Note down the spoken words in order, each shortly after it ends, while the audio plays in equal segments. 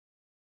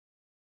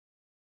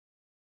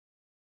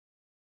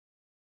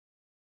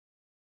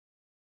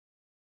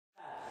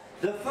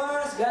The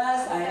first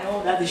guest, I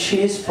know that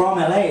she's from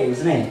LA,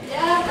 isn't it?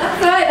 Yeah,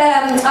 that's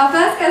right. Our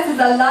first guest is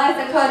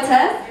Eliza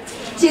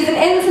Cortez. She's an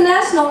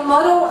international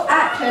model,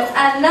 actress,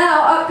 and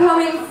now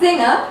upcoming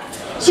singer.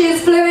 She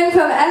flew in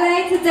from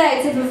LA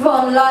today to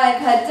perform live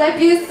her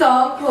debut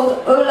song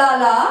called Ooh La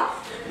La.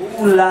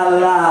 Ooh La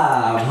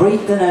La,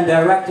 written and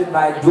directed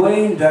by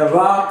Dwayne The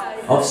Rock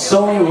of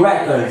Sony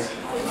Records.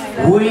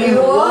 We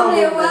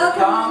warmly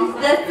welcome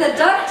the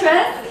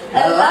seductress,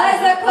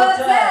 Eliza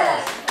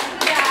Cortez.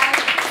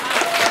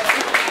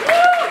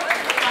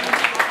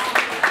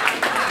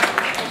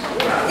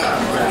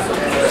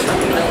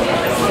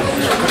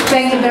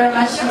 Thank you very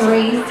much,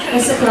 Marie.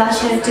 It's a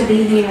pleasure to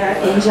be here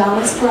in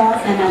Jalouse Club,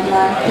 and I'd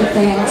like to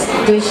thank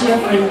Lucia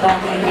for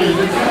inviting me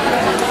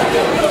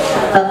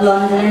of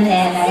London,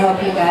 and I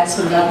hope you guys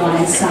will love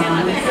my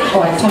song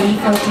for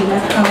 2014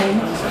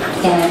 upcoming,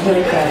 and here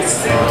it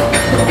goes.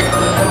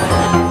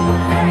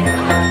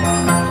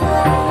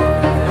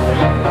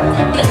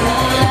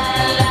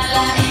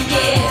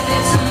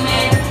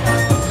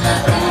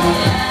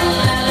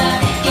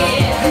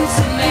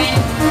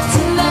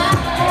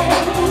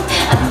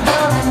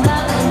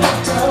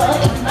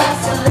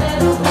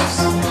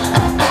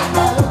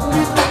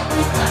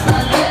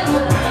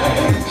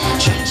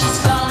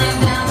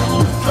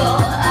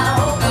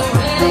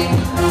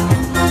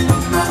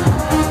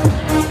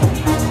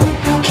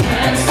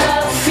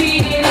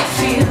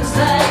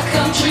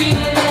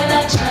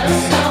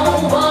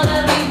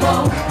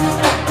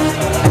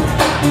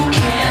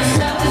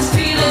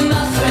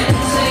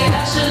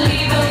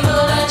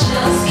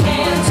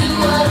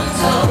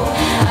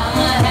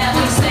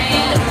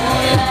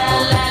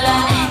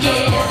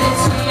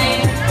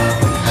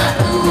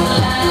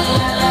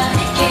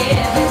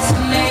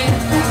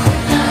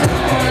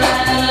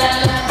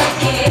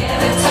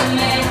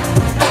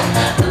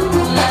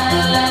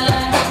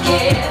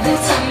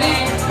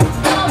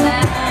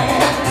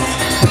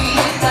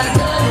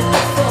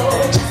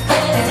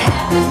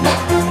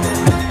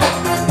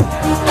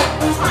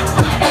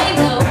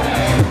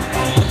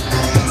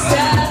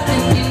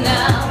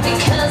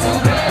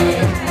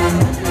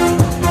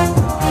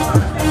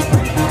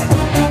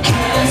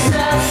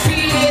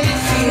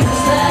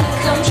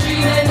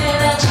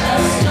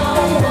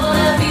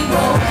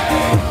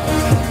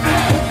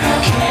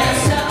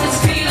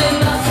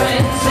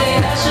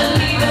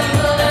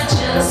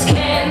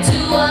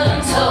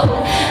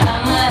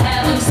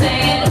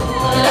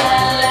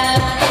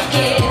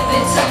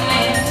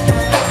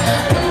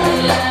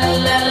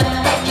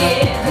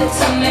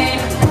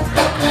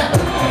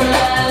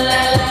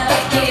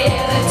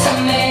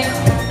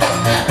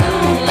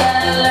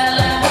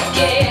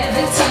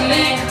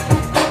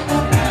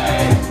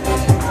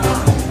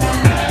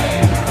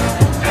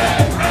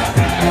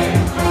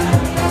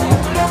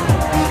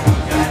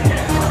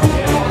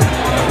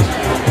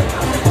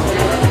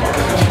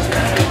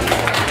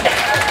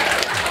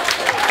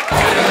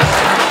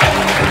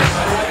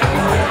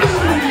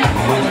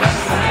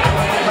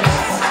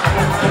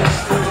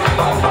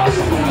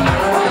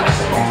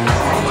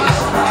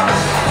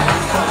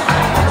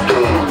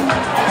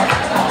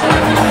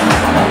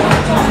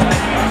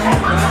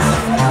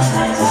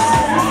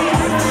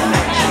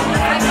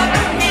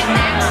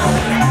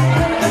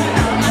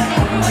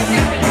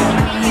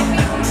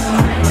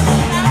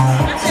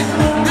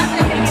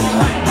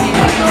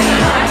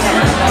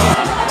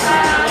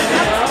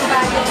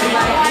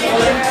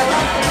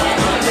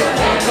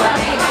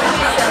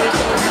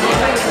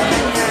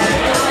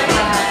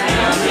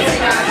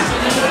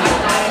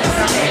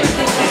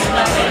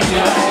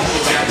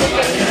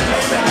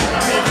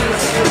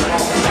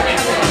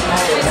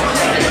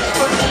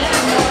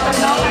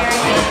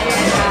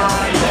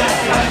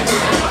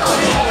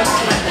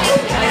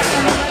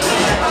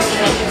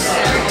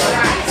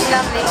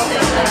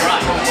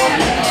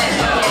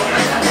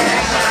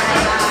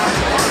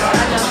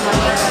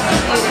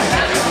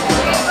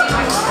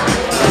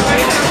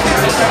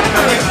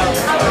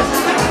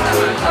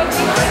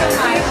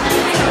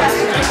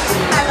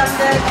 I love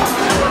this.